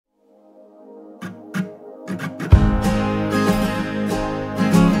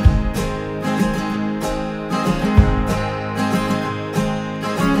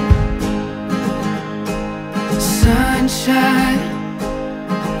Sunshine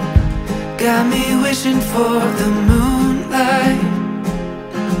got me wishing for the moonlight.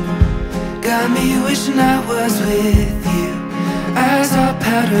 Got me wishing I was with you. Eyes are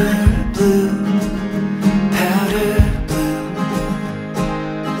powder blue, powder blue.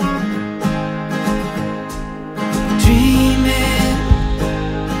 Dreaming,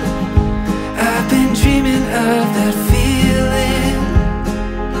 I've been dreaming of that feeling.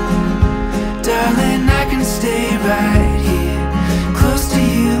 Darling, I can stay right here, close to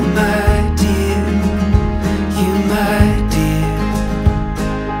you, my dear, you, my dear.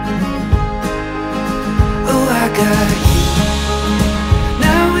 Oh, I got you,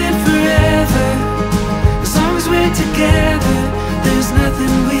 now and forever. As long as we're together, there's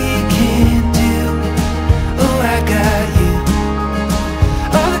nothing we can't do. Oh, I got you,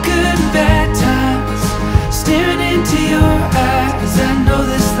 all the good and bad times, staring into your eyes. I know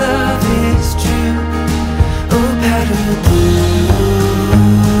this love is true. Oh, powder blue,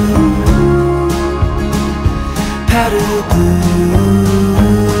 powder blue.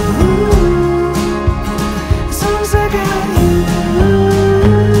 As long as I got you.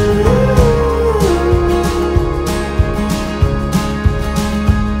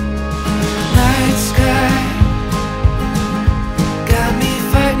 Night sky got me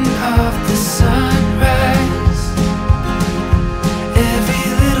fighting off the sunrise. Every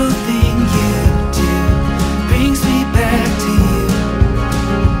little thing you do brings me back to you.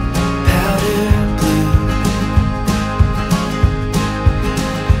 Powder blue.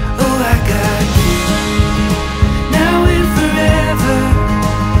 Oh, I got you, now and forever.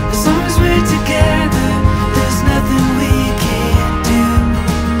 As long as we're together, there's nothing we can't do.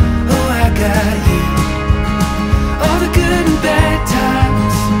 Oh, I got you, all the good and bad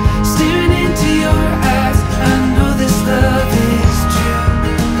times, staring into your eyes. I know this love is true.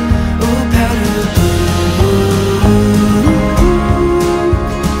 Oh, powder blue,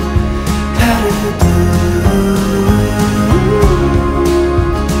 powder blue.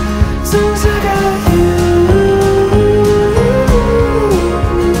 As long as I got you.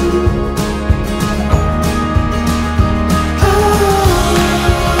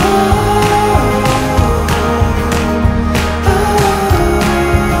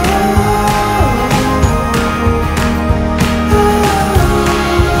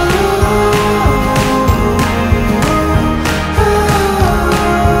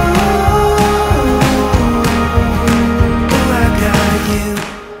 Oh, I got you,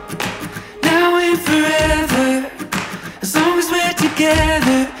 now and forever. As long as we're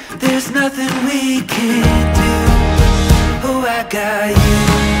together, there's nothing we can't do. Oh, I got you,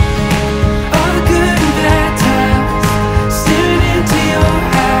 all the good and bad times, staring into your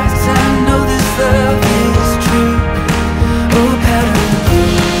eyes. I know this love is true. Oh, powder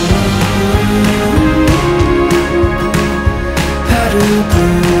blue, powder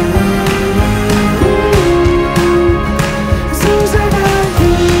blue. As long as I got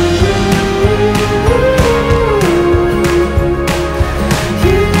you,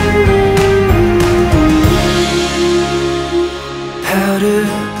 powder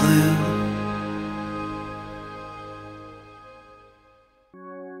blue.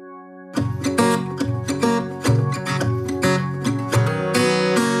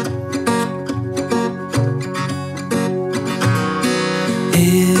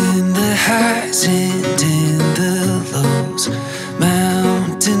 In the highs and in the lows,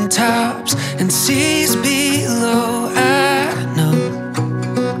 mountain tops and seas below, I know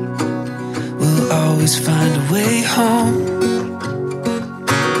we'll always find a way home.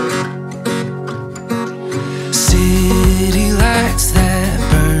 City lights that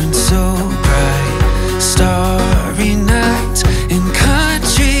burn so bright, starry nights in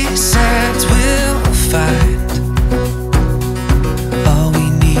countrysides we'll find all we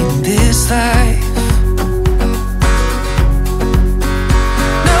need in this life.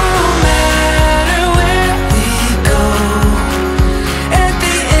 No matter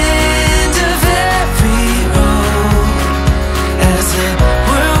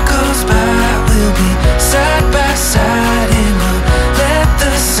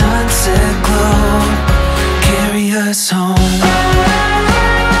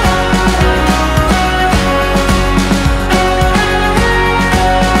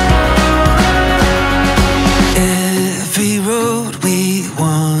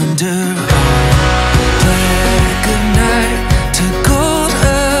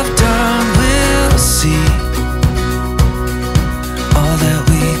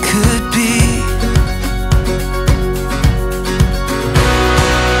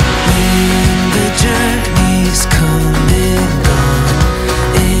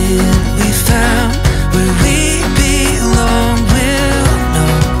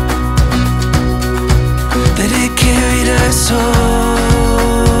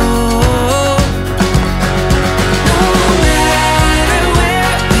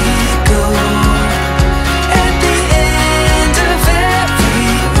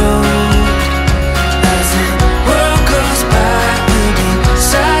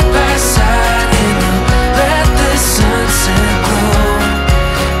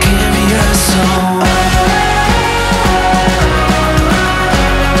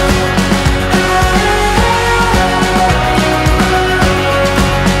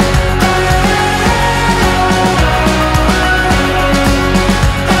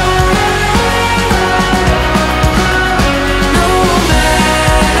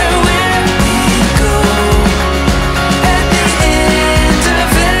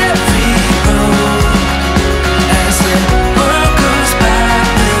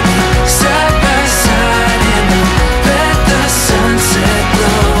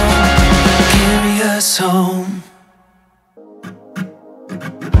so